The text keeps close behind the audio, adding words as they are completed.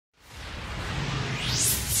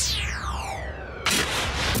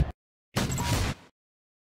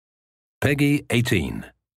Peggy 18.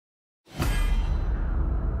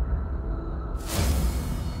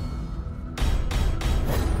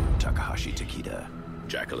 Takahashi Takeda,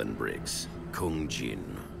 Jacqueline Briggs, Kung Jin,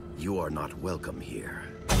 you are not welcome here.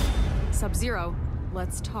 Sub-Zero,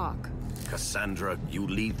 let's talk. Cassandra, you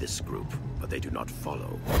lead this group, but they do not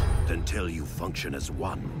follow. Until you function as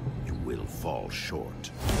one, you will fall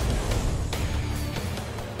short.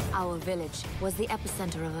 Our village was the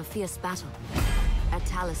epicenter of a fierce battle. A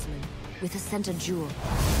talisman with a center jewel.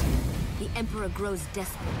 The Emperor grows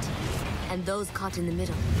desperate, and those caught in the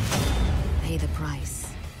middle pay the price.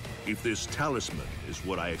 If this talisman is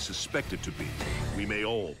what I suspect it to be, we may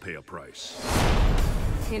all pay a price.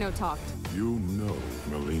 Kano talked. You know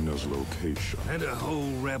Mileena's location. And a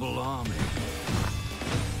whole rebel army.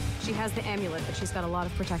 She has the amulet, but she's got a lot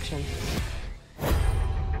of protection.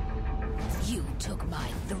 You took my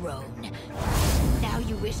throne. Now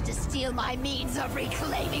you wish to steal my means of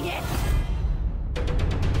reclaiming it?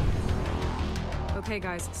 Okay,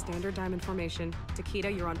 guys, standard diamond formation.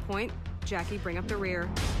 Takeda, you're on point. Jackie, bring up the rear.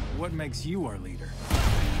 What makes you our leader?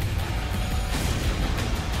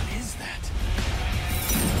 What is that?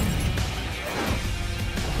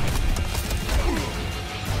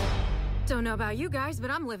 Don't know about you guys,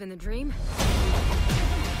 but I'm living the dream.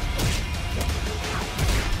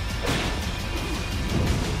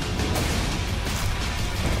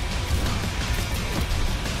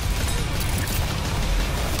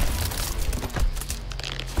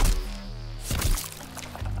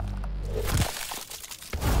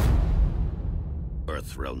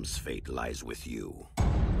 Earthrealm's fate lies with you.